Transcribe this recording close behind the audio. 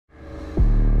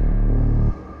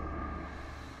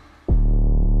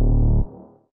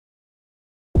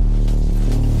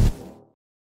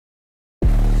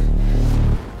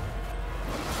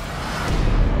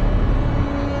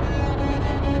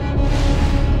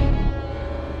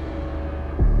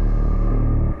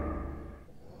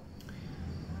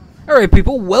Alright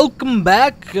people, welcome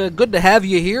back. Good to have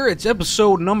you here. It's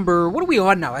episode number, what are we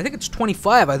on now? I think it's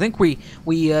 25. I think we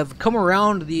have come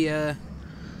around the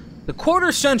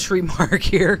quarter century mark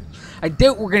here. I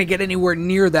doubt we're going to get anywhere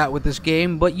near that with this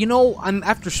game, but you know,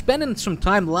 after spending some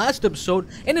time last episode,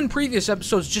 and in previous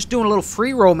episodes, just doing a little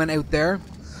free roaming out there,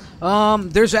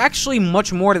 there's actually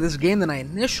much more to this game than I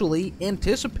initially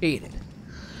anticipated.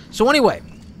 So anyway,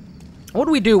 what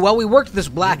do we do? Well, we worked this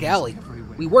black alley.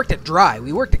 We worked it dry.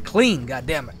 We worked it clean,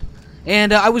 goddammit.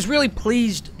 And I was really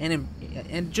pleased and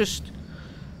just...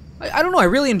 I don't know, I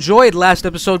really enjoyed last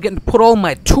episode getting to put all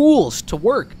my tools to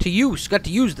work, to use. Got to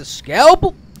use the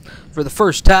scalpel for the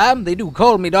first time. They do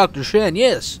call me Dr. Shen,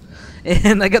 yes.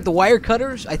 And I got the wire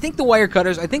cutters. I think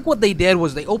what they did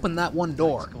was they opened that one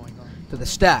door to the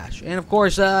stash. And of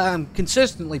course, I'm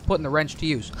consistently putting the wrench to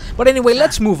use. But anyway,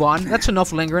 let's move on. That's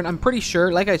enough lingering. I'm pretty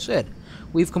sure, like I said,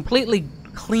 we've completely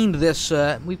cleaned this,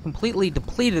 we've completely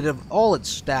depleted of all its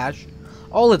stash,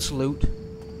 all its loot.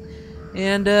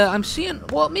 And I'm seeing,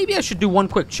 well, maybe I should do one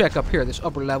quick check up here, this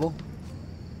upper level.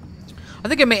 I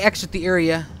think I may exit the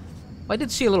area. I did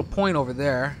see a little point over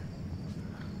there.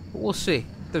 But we'll see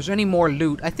if there's any more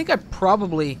loot. I think I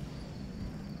probably...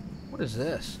 What is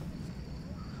this?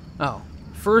 Oh,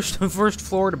 first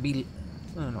floor to be...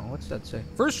 I don't know, what's that say?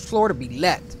 First floor to be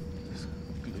let.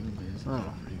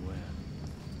 Oh.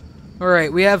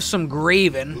 Alright, we have some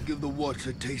graven. We'll give the watch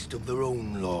a taste of their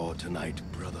own law tonight,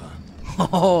 brother.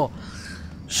 Oh,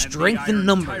 strength in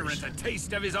numbers. Tyrant a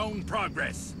taste of his own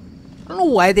progress. I don't know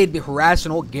why they'd be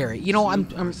harassing old Garrett. You know, I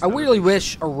really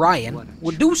wish Orion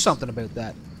would do something about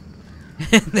that.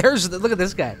 Look at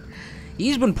this guy.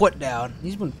 He's been put down.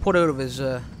 He's been put out of his,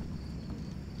 well,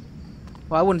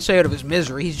 I wouldn't say out of his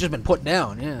misery. He's just been put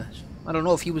down, yeah. I don't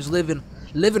know if he was living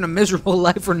a miserable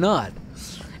life or not.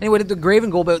 Anyway, did the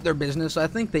Graven go about their business? I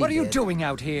think they did. What are you doing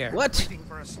out here? What? Waiting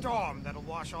for a storm that'll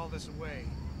wash all this away.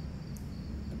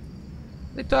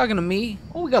 They talking to me?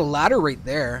 Oh, we got a ladder right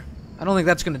there. I don't think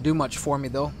that's going to do much for me,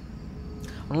 though.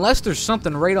 Unless there's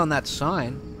something right on that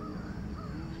sign.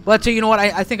 But you know what?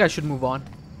 I think I should move on.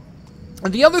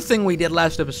 And the other thing we did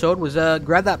last episode was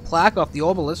grab that plaque off the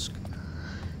obelisk.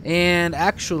 And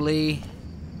actually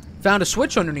found a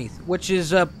switch underneath. Which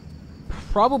is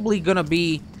probably going to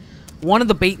be one of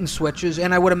the bait-and switches.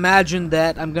 And I would imagine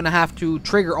that I'm going to have to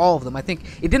trigger all of them. I think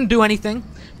it didn't do anything.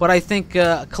 But I think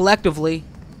collectively...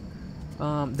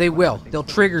 they will. They'll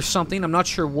trigger something. I'm not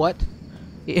sure what.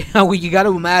 You got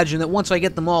to imagine that once I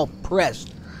get them all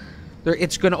pressed,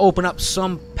 it's going to open up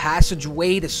some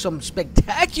passageway to some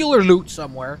spectacular loot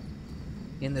somewhere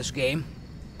in this game.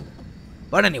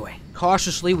 But anyway,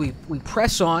 cautiously we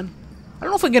press on. I don't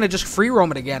know if I'm going to just free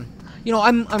roam it again. You know,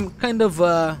 I'm kind of,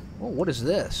 oh, what is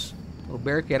this? A little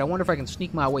barricade. I wonder if I can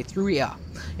sneak my way through. Yeah,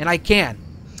 and I can.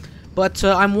 But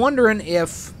I'm wondering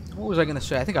if, what was I going to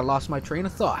say? I think I lost my train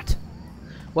of thought.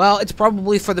 Well, it's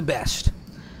probably for the best.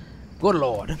 Good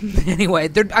lord. Anyway,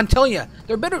 I'm telling you,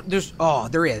 there better... Oh,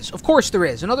 there is. Of course there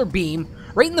is. Another beam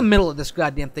right in the middle of this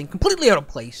goddamn thing. Completely out of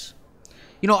place.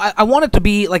 You know, I want it to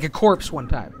be like a corpse one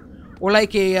time. Or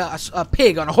like a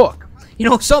pig on a hook. You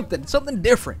know, something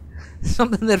different.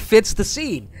 Something that fits the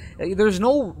scene. There's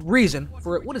no reason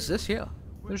for it. What is this here?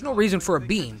 There's no reason for a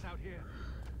beam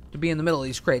to be in the middle of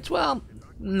these crates. Well...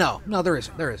 No, there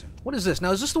isn't. What is this?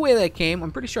 Now, is this the way that I came?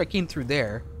 I'm pretty sure I came through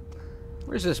there.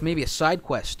 Where is this? Maybe a side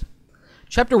quest.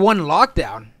 Chapter 1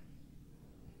 lockdown.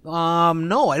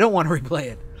 No, I don't want to replay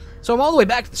it. So I'm all the way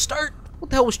back to the start. What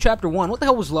the hell was Chapter 1? What the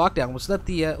hell was lockdown? Was that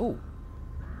the, oh.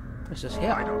 What's this?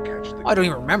 Yeah. I don't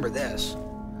even remember this.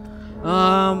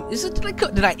 Is it,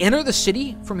 did I enter the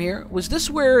city from here? Was this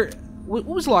where, what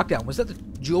was lockdown? Was that the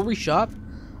jewelry shop?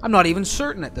 I'm not even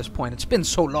certain at this point. It's been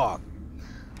so long.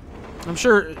 I'm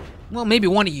sure, well, maybe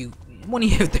one of you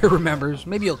out there remembers.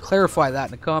 Maybe you'll clarify that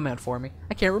in a comment for me.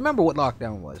 I can't remember what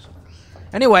lockdown was.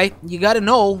 Anyway, you got to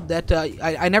know that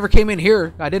I never came in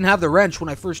here. I didn't have the wrench when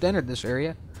I first entered this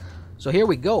area. So here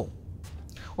we go.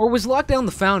 Or was lockdown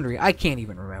the foundry? I can't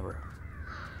even remember.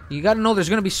 You got to know there's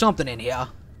going to be something in here.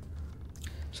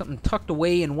 Something tucked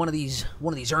away in one of these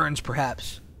urns,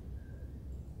 perhaps.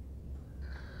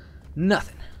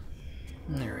 Nothing.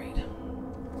 All right.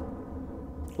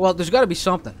 Well, there's got to be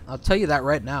something. I'll tell you that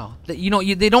right now. That, you know,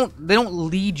 they don't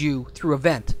lead you through a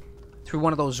vent, through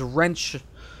one of those wrench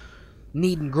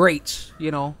needing grates,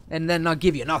 you know, and then not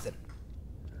give you nothing.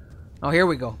 Oh, here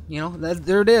we go. You know,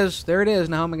 there it is. There it is.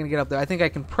 Now how am I gonna get up there? I think I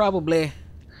can probably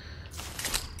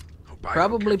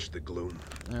catch the gloom.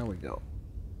 There we go.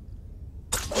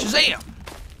 Shazam!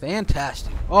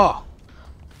 Fantastic. Oh,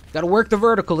 got to work the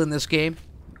vertical in this game,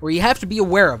 where you have to be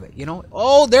aware of it. You know.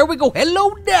 Oh, there we go.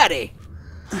 Hello, Daddy.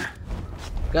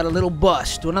 Got a little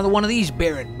bust. Another one of these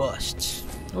Baron busts.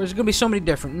 Or is it going to be somebody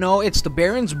different? No, it's the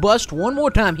Baron's bust one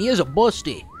more time. He is a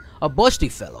busty. A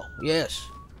busty fellow. Yes.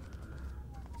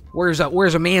 Wears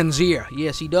a man's ear.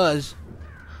 Yes, he does.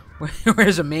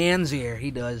 Wears a man's ear.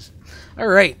 He does.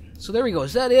 Alright. So there we go.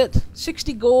 Is that it?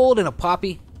 60 gold and a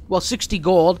poppy. Well, 60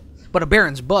 gold, but a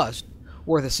Baron's bust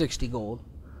worth a 60 gold.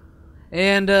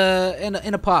 And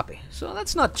a poppy. So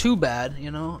that's not too bad,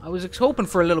 you know. I was hoping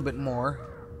for a little bit more.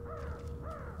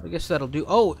 I guess that'll do.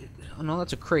 Oh, no,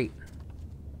 that's a crate.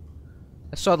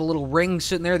 I saw the little ring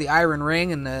sitting there, the iron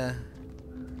ring, and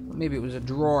maybe it was a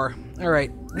drawer.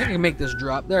 Alright, I think I can make this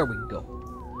drop. There we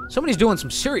go. Somebody's doing some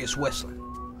serious whistling.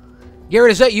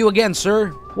 Garrett, is that you again, sir?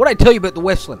 What'd I tell you about the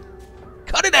whistling?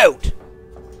 Cut it out!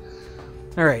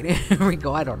 Alright, here we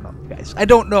go. I don't know, guys. I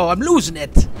don't know. I'm losing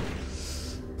it.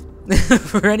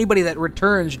 For anybody that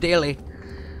returns daily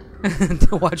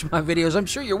to watch my videos, I'm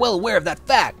sure you're well aware of that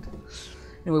fact.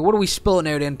 Anyway, what are we spilling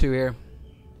out into here?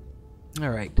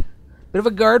 Alright. Bit of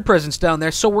a guard presence down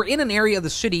there. So we're in an area of the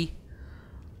city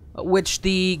which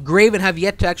the Graven have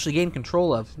yet to actually gain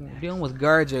control of. We're dealing with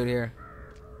guards out here.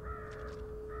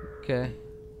 Okay.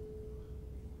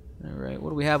 Alright, what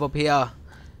do we have up here?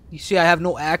 You see I have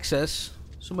no access.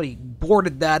 Somebody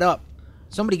boarded that up.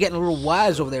 Somebody getting a little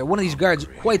wise over there. One of these guards,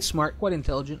 quite smart, quite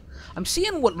intelligent. I'm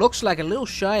seeing what looks like a little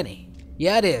shiny.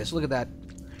 Yeah, it is. Look at that.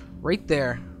 Right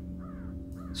there.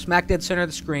 Smack dead center of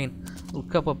the screen. Little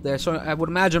cup up there. So I would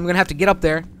imagine I'm going to have to get up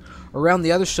there. Around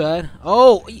the other side.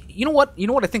 Oh, you know what? You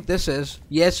know what I think this is?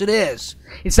 Yes, it is.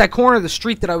 It's that corner of the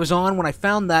street that I was on when I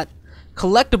found that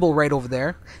collectible right over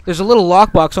there. There's a little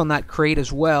lockbox on that crate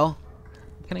as well.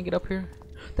 Can I get up here?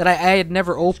 That I had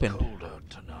never opened. It's cold out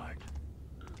tonight.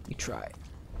 Let me try.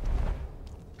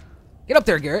 Get up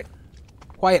there, Garrett.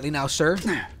 Quietly now, sir.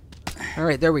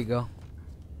 Alright, there we go.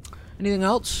 Anything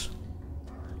else?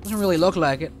 Doesn't really look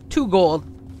like it. 2 gold.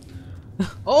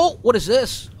 Oh, what is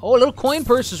this? Oh, a little coin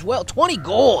purse as well. 20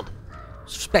 gold.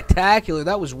 Spectacular.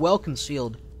 That was well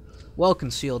concealed. Well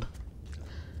concealed.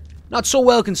 Not so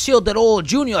well concealed that old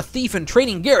junior thief in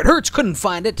training Garrett Hertz couldn't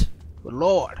find it. Good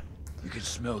lord. You can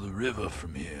smell the river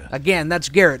from here. Again, that's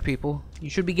Garrett, people. You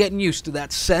should be getting used to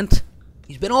that scent.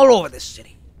 He's been all over this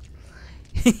city.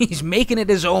 He's making it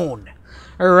his own.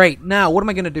 Alright, now, what am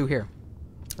I going to do here?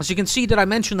 As you can see, did I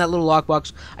mention that little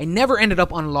lockbox? I never ended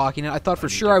up unlocking it. I thought for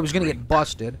sure I was going to get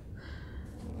busted.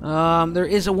 There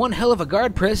is a one hell of a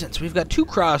guard presence. We've got 2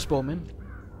 crossbowmen.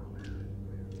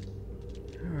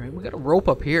 Alright, we got a rope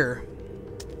up here.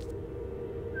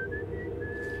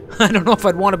 I don't know if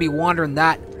I'd want to be wandering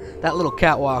that little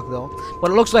catwalk, though.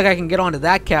 But it looks like I can get onto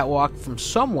that catwalk from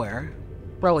somewhere.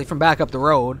 Probably from back up the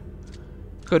road.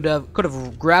 Could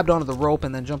have grabbed onto the rope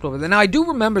and then jumped over there. Now, I do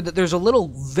remember that there's a little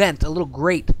vent, a little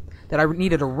grate, that I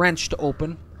needed a wrench to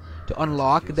open, to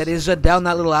unlock. That is down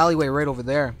that little alleyway right over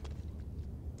there.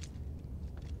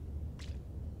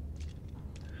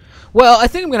 Well, I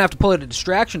think I'm going to have to pull out a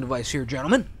distraction device here,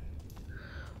 gentlemen.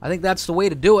 I think that's the way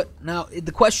to do it. Now,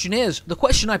 the question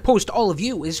I pose to all of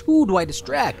you is, who do I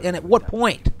distract, and at what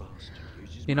point?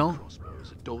 You know?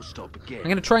 I'm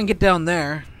going to try and get down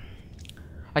there.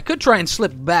 I could try and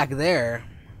slip back there.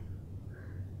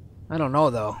 I don't know,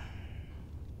 though.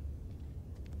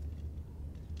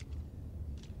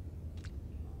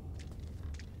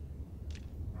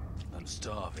 I'm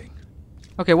starving.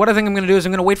 Okay, what I think I'm going to do is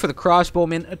I'm going to wait for the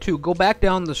crossbowman to go back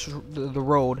down the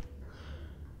road.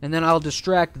 And then I'll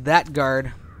distract that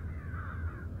guard.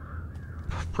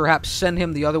 Perhaps send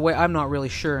him the other way. I'm not really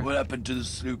sure. What happened to the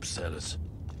sloop sellers?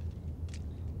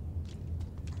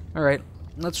 Alright,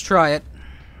 let's try it.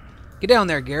 Get down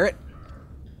there, Garrett.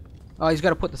 Oh, he's got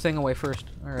to put the thing away first.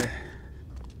 Alright.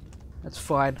 That's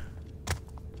fine.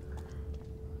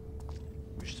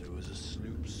 Wish there was a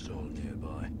sloop stall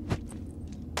nearby.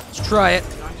 Let's try it.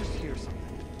 I just hear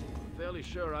something. I'm fairly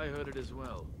sure I heard it as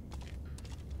well.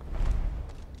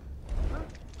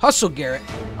 Hustle, Garrett.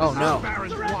 Oh, no.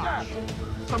 Baron's watch.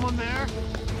 Someone there?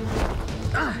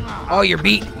 Oh, you're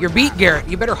beat. You're beat, Garrett.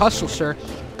 You better hustle, sir.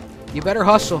 You better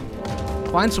hustle.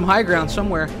 Find some high ground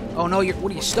somewhere. Oh, no,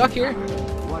 what are you, stuck here?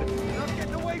 What? You're not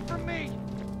getting away from me.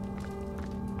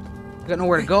 Got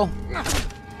nowhere to go.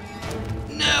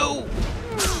 No!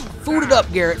 Food it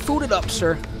up, Garrett. Food it up,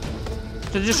 sir.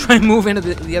 To just try and move into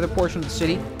the other portion of the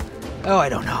city? Oh, I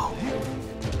don't know.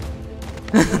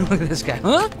 Look at this guy.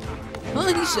 Huh?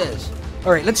 Huh, he says.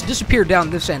 Alright, let's disappear down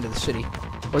this end of the city.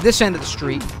 Or this end of the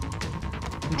street.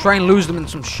 And try and lose them in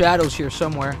some shadows here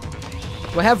somewhere.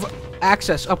 Do I have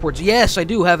access upwards? Yes, I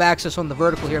do have access on the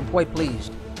vertical here. I'm quite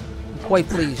pleased. I'm quite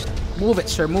pleased. Move it,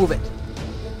 sir. Move it.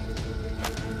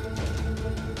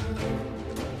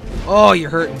 Oh, you're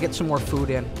hurting. Get some more food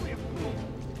in.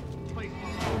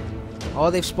 Oh,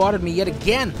 they've spotted me yet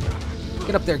again.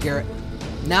 Get up there, Garrett.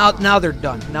 Now they're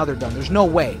done. Now they're done. There's no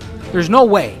way. There's no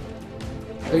way.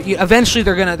 Eventually,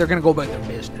 they're gonna go about their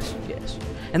business. Yes.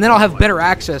 And then I'll have better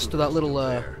access to that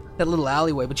little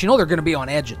alleyway. But you know they're gonna be on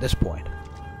edge at this point.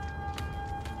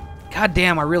 God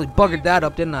damn! I really buggered that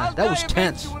up, didn't I? That was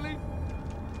tense.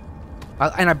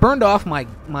 And I burned off my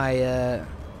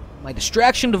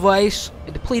distraction device.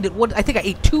 It depleted. What? I think I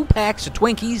ate 2 packs of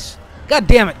Twinkies. God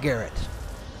damn it, Garrett.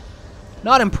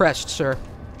 Not impressed, sir.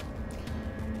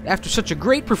 After such a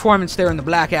great performance there in the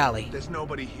Black Alley. There's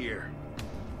nobody here.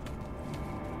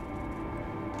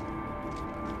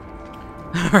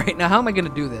 Alright, now how am I going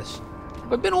to do this?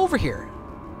 I've been over here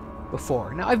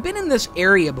before. Now, I've been in this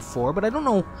area before, but I don't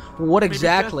know what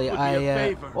exactly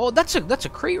Oh, that's a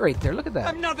crate right there. Look at that.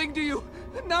 I'm nothing to you.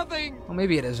 Nothing. Well,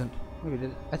 maybe it isn't. Maybe it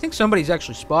is. I think somebody's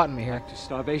actually spotting me here. Back to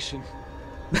starvation.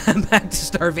 Back to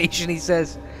starvation, he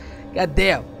says. God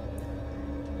damn.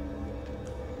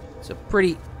 It's a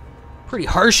pretty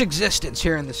harsh existence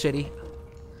here in the city.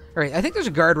 Alright, I think there's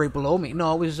a guard right below me.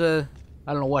 No, it was, I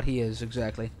don't know what he is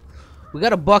exactly. We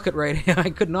got a bucket right here.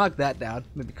 I could knock that down.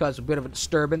 Maybe cause a bit of a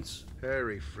disturbance.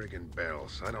 Harry friggin'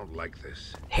 bells. I don't like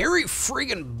this. Harry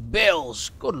friggin' bells.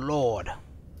 Good lord.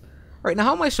 Alright, now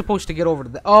how am I supposed to get over to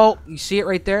the... Oh, you see it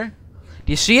right there?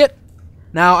 Do you see it?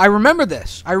 Now, I remember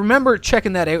this. I remember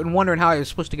checking that out and wondering how I was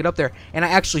supposed to get up there. And I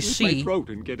actually see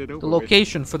the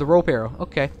location for the rope arrow.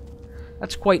 Okay.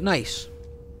 That's quite nice.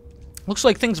 Looks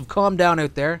like things have calmed down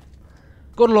out there.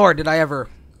 Good lord, did I ever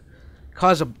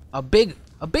cause a big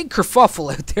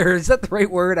kerfuffle out there? Is that the right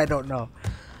word? I don't know.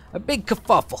 A big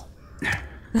kerfuffle.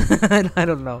 I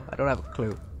don't know. I don't have a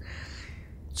clue.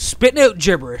 Spitting out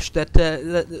gibberish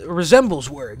that resembles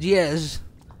words. Yes.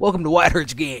 Welcome to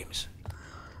Whitehurst Games.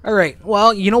 Alright,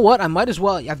 well, you know what? I might as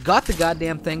well. I've got the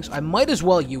goddamn things. I might as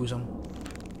well use them.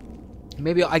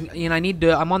 Maybe I need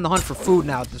to. I'm on the hunt for food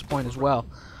now at this point as well.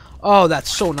 Oh, that's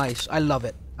so nice. I love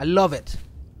it. I love it.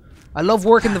 I love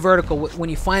working the vertical when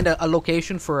you find a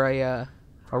location for a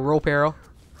rope arrow.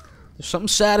 There's something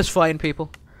satisfying,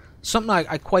 people. Something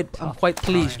I'm quite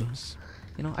pleased with.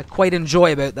 You know, I quite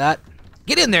enjoy about that.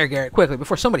 Get in there, Garrett, quickly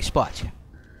before somebody spots you.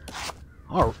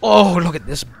 Oh, look at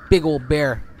this big old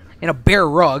bear in a bear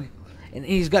rug, and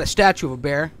he's got a statue of a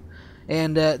bear.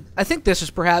 And I think this is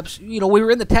perhaps, you know, we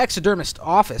were in the taxidermist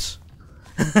office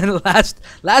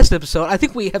last episode. I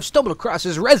think we have stumbled across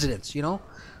his residence, you know.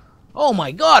 Oh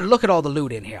my god, look at all the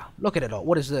loot in here. Look at it all.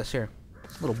 What is this here?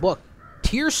 Little book.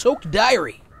 Tear-soaked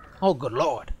diary. Oh, good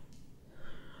lord.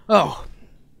 Oh,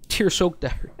 tear-soaked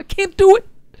diary. I can't do it.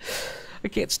 I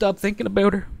can't stop thinking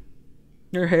about her.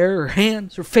 Her hair, her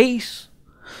hands, her face,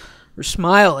 her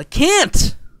smile. I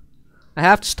can't. I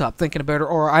have to stop thinking about her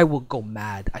or I will go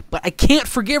mad. But I can't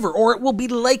forgive her or it will be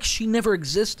like she never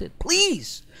existed.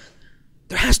 Please.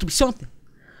 There has to be something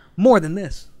more than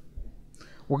this.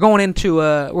 We're going into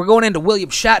William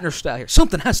Shatner style here.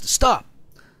 Something has to stop.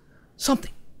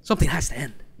 Something has to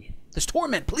end. This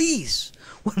torment, please.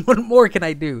 What more can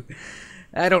I do?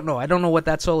 I don't know. I don't know what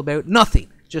that's all about. Nothing.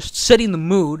 Just setting the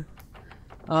mood.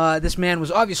 This man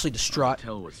was obviously distraught.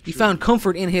 He found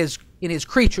comfort in his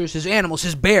creatures, his animals,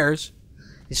 his bears,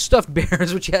 his stuffed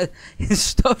bears, which had his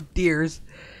stuffed deers.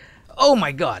 Oh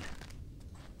my god.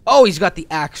 Oh, he's got the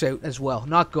axe out as well.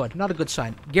 Not good. Not a good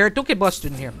sign. Garrett, don't get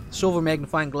busted in here. Silver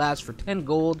magnifying glass for 10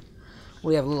 gold.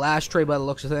 We have a little ashtray by the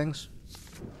looks of things.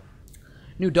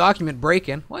 New document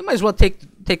break-in. Well, I might as well take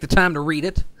the time to read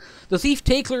it. The thief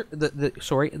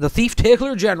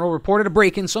tailor general reported a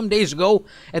break-in some days ago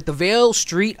at the Vale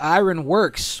Street Iron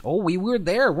Works. Oh, we were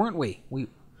there, weren't we?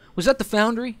 Was that the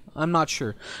foundry? I'm not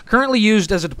sure. Currently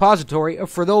used as a depository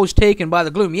for those taken by the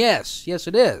gloom. Yes,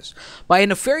 it is. By a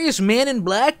nefarious man in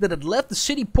black that had left the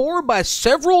city poor by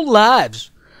several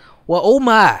lives. Well, oh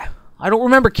my. I don't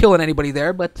remember killing anybody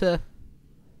there, but,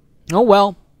 oh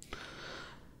well.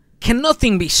 Can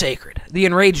nothing be sacred? The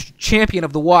enraged champion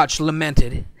of the watch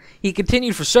lamented. He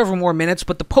continued for several more minutes,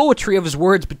 but the poetry of his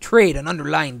words betrayed an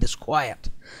underlying disquiet.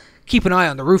 Keep an eye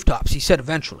on the rooftops, he said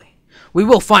eventually. We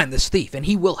will find this thief, and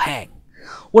he will hang.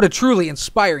 What a truly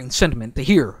inspiring sentiment to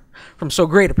hear from so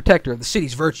great a protector of the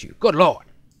city's virtue. Good lord.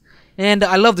 And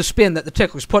I love the spin that the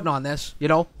tickler's putting on this, you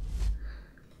know.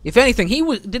 If anything,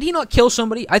 did he not kill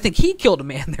somebody? I think he killed a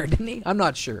man there, didn't he? I'm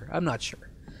not sure.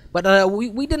 But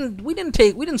we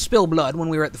didn't spill blood when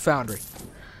we were at the foundry.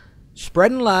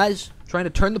 Spreading lies, trying to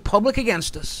turn the public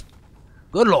against us.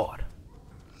 Good lord.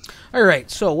 Alright,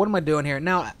 so what am I doing here?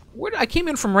 Now, I came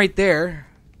in from right there.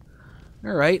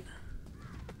 Alright.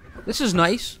 This is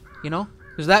nice, you know,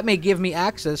 because that may give me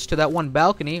access to that one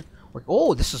balcony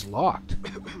Oh, this is locked.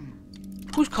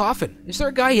 Who's coughing? Is there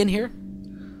a guy in here?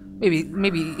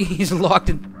 Maybe he's locked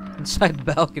inside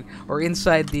the balcony or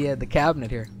inside the cabinet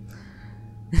here.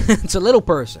 It's a little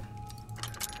person.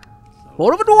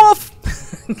 Foot of a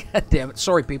dwarf. God damn it!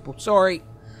 Sorry, people. Sorry.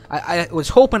 I was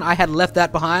hoping I had left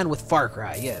that behind with Far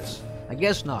Cry. Yes. I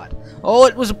guess not. Oh,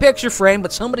 it was a picture frame,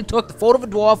 but somebody took the photo of a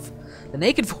dwarf, the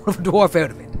naked photo of a dwarf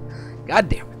out of it. God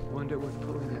damn it. Wonder what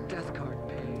pulling a death card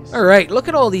pays. All right, look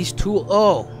at all these tools.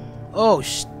 Oh,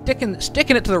 sticking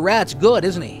it to the rat's good,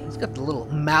 isn't he? He's got the little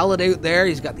mallet out there.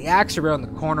 He's got the axe around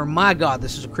the corner. My God,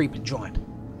 this is a creepy joint.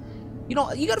 You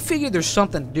know, you got to figure there's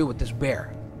something to do with this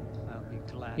bear. I'll be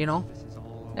glad You know? this is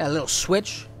all Yeah, a little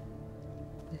switch.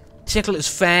 Tickle his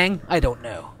fang. I don't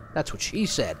know. That's what she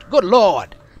said. Good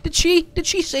Lord. Did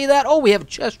she say that? Oh, we have a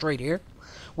chest right here.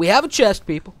 We have a chest,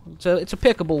 people. It's a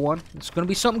pickable one. It's gonna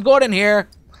be something good in here.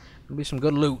 Gonna be some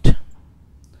good loot.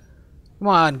 Come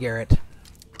on, Garrett.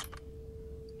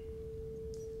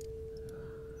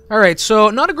 Alright, so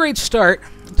not a great start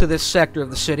to this sector of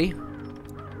the city.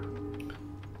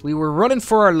 We were running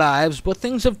for our lives, but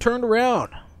things have turned around.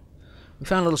 We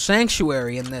found a little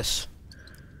sanctuary in this.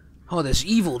 Oh, this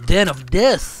evil den of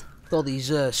death. With all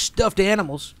these stuffed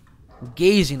animals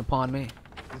gazing upon me.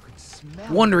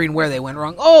 Wondering where they went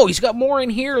wrong. Oh, he's got more in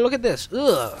here. Look at this.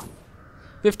 Ugh.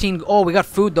 15. Oh, we got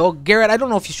food, though. Garrett, I don't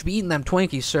know if you should be eating them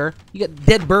Twinkies, sir. You got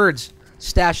dead birds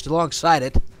stashed alongside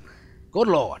it. Good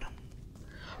Lord.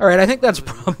 Alright, I think that's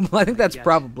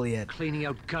probably it. cleaning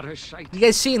out gutter shite. You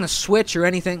guys seeing the switch or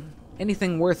anything?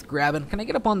 Anything worth grabbing? Can I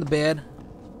get up on the bed?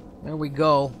 There we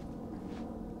go.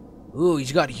 Ooh,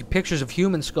 he's got pictures of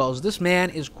human skulls. This man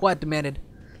is quite demented.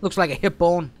 Looks like a hip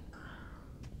bone.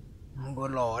 Oh,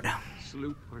 good Lord.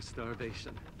 Sloop or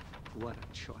starvation? What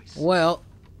a choice. Well,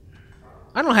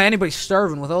 I don't know how anybody's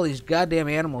starving with all these goddamn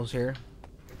animals here.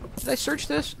 Did I search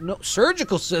this? No.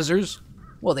 Surgical scissors?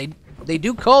 Well, they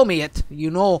do call me it. You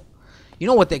know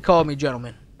what they call me,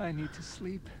 gentlemen. I need to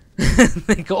sleep.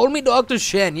 They call me Dr.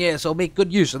 Shen. Yes, I'll make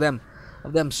good use of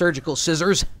them surgical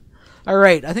scissors.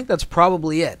 Alright, I think that's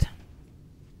probably it.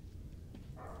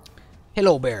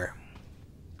 Hello, bear.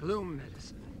 Gloom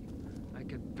medicine. I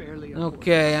could barely afford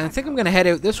Okay, I think I'm going to head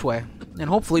out this way. And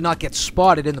hopefully not get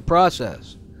spotted in the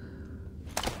process.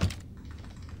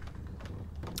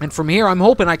 And from here, I'm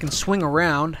hoping I can swing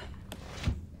around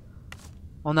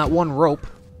on that one rope.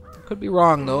 Could be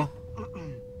wrong, though.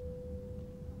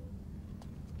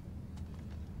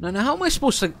 Now how am I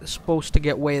supposed to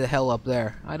get way the hell up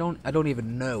there? I don't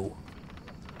even know.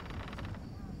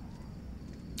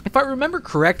 If I remember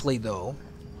correctly, though.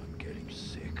 I'm getting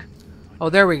sick. Oh,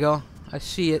 there we go. I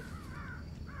see it.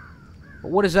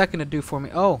 But what is that going to do for me?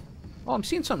 Oh, I'm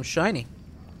seeing something shiny.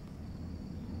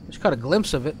 Just caught a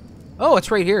glimpse of it. Oh,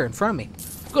 it's right here in front of me.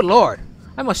 Good Lord.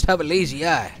 I must have a lazy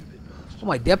eye. Oh,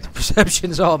 my depth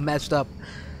perception's all messed up.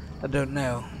 I don't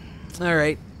know.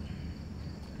 Alright.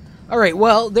 Alright,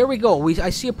 well, there we go. I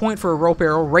see a point for a rope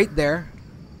arrow right there.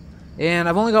 And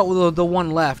I've only got the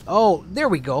one left. Oh, there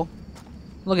we go.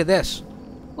 Look at this.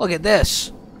 Look at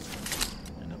this.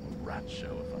 End up a rat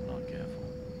show if I'm not careful.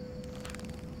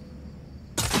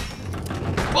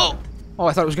 Whoa! Oh,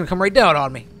 I thought it was going to come right down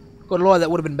on me. Good Lord, that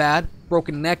would have been bad.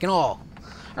 Broken neck and all.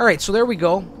 Alright, so there we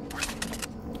go.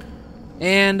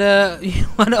 And,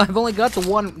 I've only got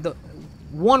the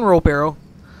one rope arrow.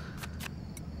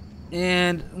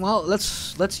 And, well,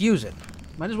 let's use it.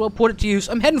 Might as well put it to use.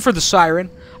 I'm heading for the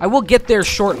siren. I will get there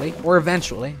shortly, or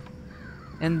eventually.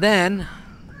 And then...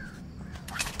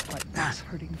 my back's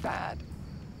hurting bad.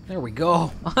 There we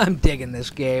go. I'm digging this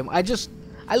game. I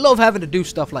love having to do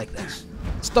stuff like this.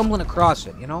 Stumbling across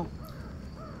it, you know?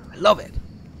 I love it.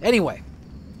 Anyway.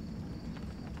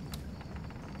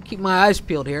 Keep my eyes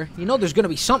peeled here. You know there's going to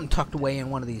be something tucked away in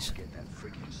one of these. Get that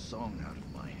freaking song out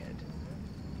of my head.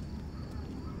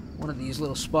 One of these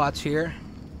little spots here.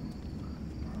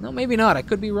 No, maybe not. I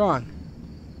could be wrong.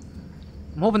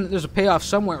 I'm hoping that there's a payoff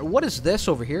somewhere. What is this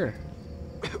over here?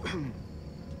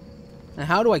 And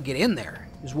how do I get in there?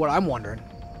 Is what I'm wondering.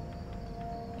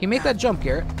 Can you make that jump,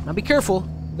 Garrett? Now be careful.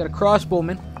 We've got a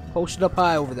crossbowman posted up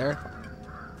high over there.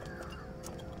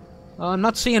 I'm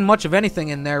not seeing much of anything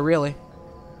in there, really.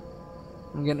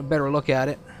 I'm getting a better look at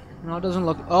it. No, it doesn't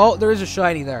look... Oh, there is a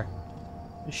shiny there.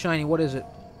 A shiny, what is it?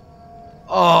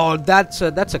 Oh, that's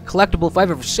a collectible if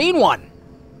I've ever seen one!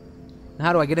 Now,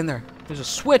 how do I get in there? There's a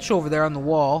switch over there on the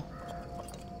wall.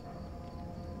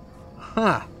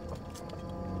 Huh.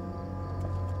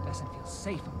 Doesn't feel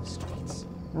safe on the streets.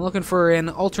 I'm looking for an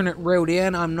alternate route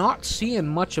in. I'm not seeing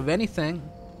much of anything.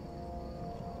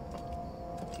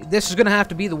 This is going to have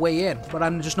to be the way in, but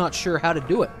I'm just not sure how to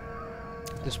do it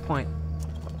at this point.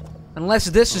 Unless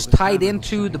this is tied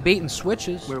into the bait and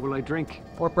switches. Where will I drink?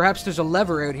 Or perhaps there's a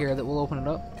lever out here that will open it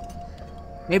up.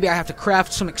 Maybe I have to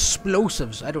craft some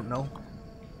explosives. I don't know.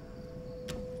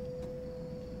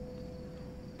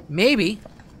 Maybe.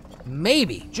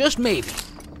 Maybe. Just maybe.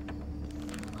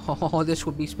 Oh, this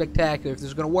would be spectacular if this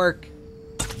is going to work.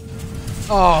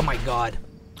 Oh my god.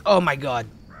 Oh my god.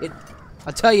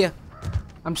 I'll tell you,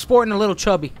 I'm sporting a little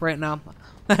chubby right now.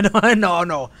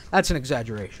 No, that's an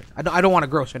exaggeration. I don't want to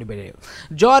gross anybody out.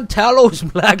 John Tallow's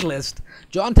blacklist.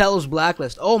 John Tallow's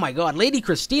blacklist. Oh my god. Lady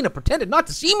Christina pretended not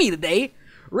to see me today.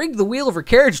 Rigged the wheel of her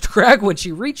carriage to crack when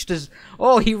she reached his...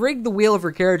 Oh, he rigged the wheel of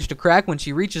her carriage to crack when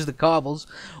she reaches the cobbles.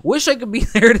 Wish I could be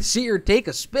there to see her take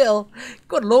a spill.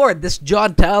 Good lord, this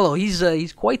John Tallow,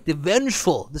 he's quite the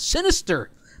vengeful, the sinister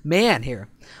man here.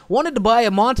 Wanted to buy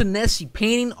a Montanesi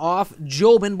painting off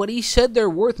Jobin, but he said they're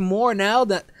worth more now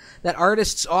that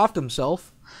artist's offed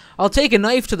himself. I'll take a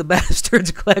knife to the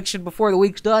bastard's collection before the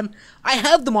week's done. I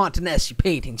have the Montanesi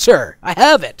painting, sir. I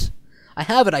have it.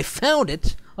 I found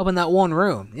it. Up in that one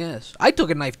room, yes. I took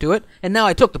a knife to it, and now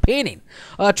I took the painting.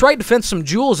 Tried to fence some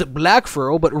jewels at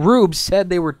Blackfurrow, but Rube said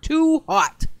they were too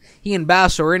hot. He and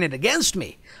Basso are in it against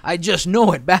me. I just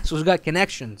know it. Basso's got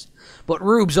connections. But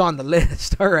Rube's on the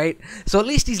list, alright? So at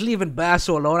least he's leaving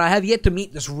Basso alone. I have yet to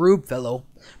meet this Rube fellow.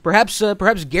 Perhaps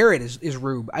Garrett is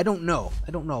Rube. I don't know.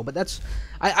 But that's...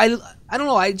 I don't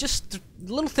know. I just...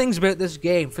 Little things about this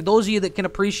game. For those of you that can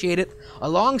appreciate it,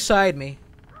 alongside me...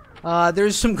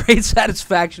 there's some great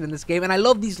satisfaction in this game, and I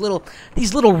love these little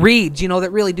reads, you know, that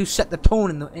really do set the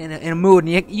tone in a mood,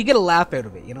 and you get a laugh out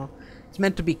of it, you know. It's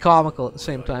meant to be comical at the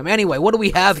same time. Anyway, what do we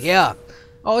have here?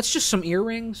 Oh, it's just some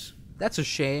earrings. That's a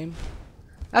shame.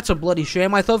 That's a bloody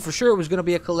shame. I thought for sure it was going to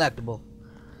be a collectible.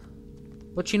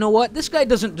 But you know what? This guy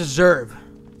doesn't deserve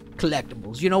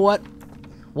collectibles. You know what?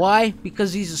 Why?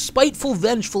 Because he's a spiteful,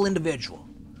 vengeful individual.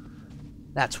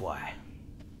 That's why.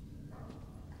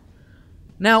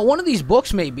 Now, one of these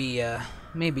books may be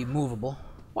movable.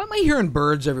 Why am I hearing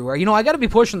birds everywhere? You know, I got to be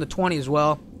pushing the 20 as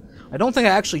well. I don't think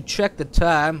I actually checked the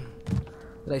time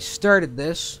that I started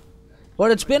this, but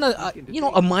it's been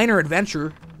a minor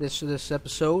adventure this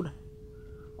episode.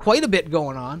 Quite a bit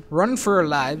going on. Running for our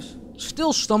lives.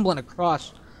 Still stumbling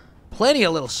across plenty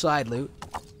of little side loot.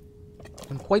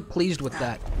 I'm quite pleased with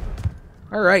that.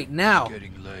 All right, now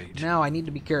I need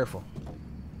to be careful.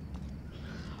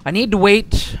 I need to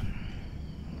wait.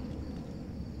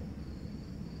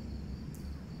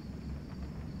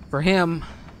 For him,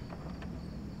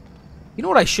 you know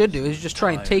what I should do is just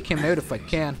try and take him out if I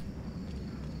can.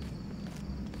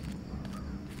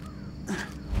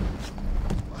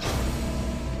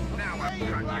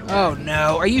 Oh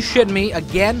no, are you shitting me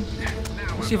again?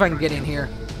 Let's see if I can get in here.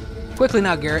 Quickly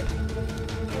now, Garrett.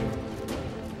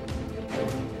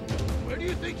 Where do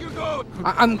you think you're going?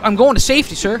 I'm going to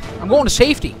safety, sir. I'm going to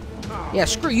safety. Yeah,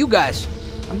 screw you guys.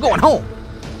 I'm going home.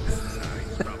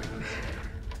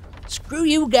 Screw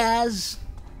you guys.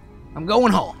 I'm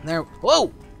going home. There.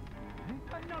 Whoa.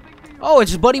 Oh,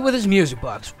 it's his buddy with his music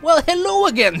box. Well, hello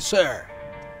again, sir.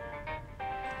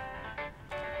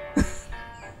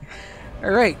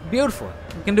 Alright, beautiful.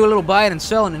 We can do a little buying and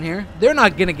selling in here. They're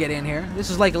not going to get in here. This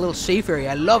is like a little safe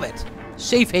area. I love it.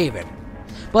 Safe haven.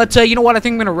 But you know what? I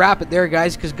think I'm going to wrap it there,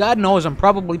 guys, because God knows I'm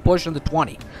probably pushing the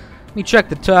 20. Let me check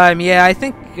the time. Yeah, I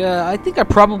think I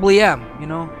probably am, you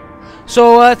know.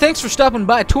 So, thanks for stopping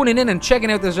by, tuning in, and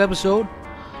checking out this episode.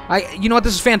 You know what?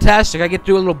 This is fantastic. I get to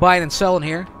do a little buying and selling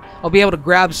here. I'll be able to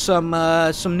grab some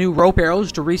new rope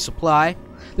arrows to resupply.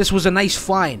 This was a nice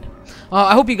find.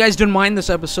 I hope you guys didn't mind this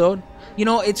episode. You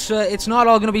know, it's not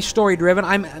all going to be story-driven.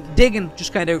 I'm digging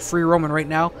just kind of out free roaming right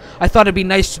now. I thought it'd be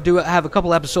nice to have a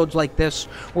couple episodes like this,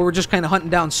 where we're just kind of hunting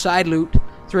down side loot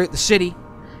throughout the city.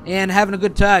 And having a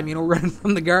good time, you know, running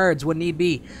from the guards when need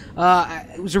be.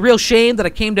 It was a real shame that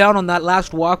I came down on that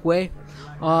last walkway,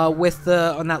 on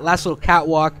that last little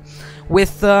catwalk,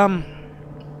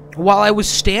 while I was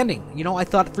standing. You know, I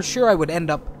thought for sure I would end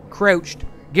up crouched,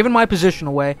 giving my position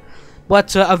away.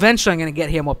 But eventually I'm going to get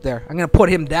him up there. I'm going to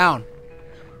put him down,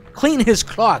 clean his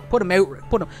clock, put him out,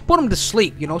 put him to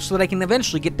sleep. You know, so that I can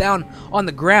eventually get down on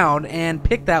the ground and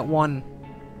pick that one.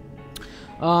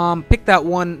 Pick that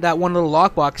one little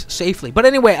lockbox safely. But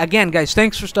anyway, again, guys,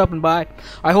 thanks for stopping by.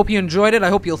 I hope you enjoyed it. I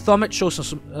hope you'll thumb it, show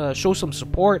some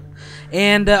support,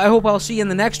 and I hope I'll see you in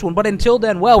the next one. But until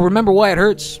then, well, remember why it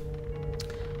hurts.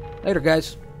 Later,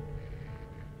 guys.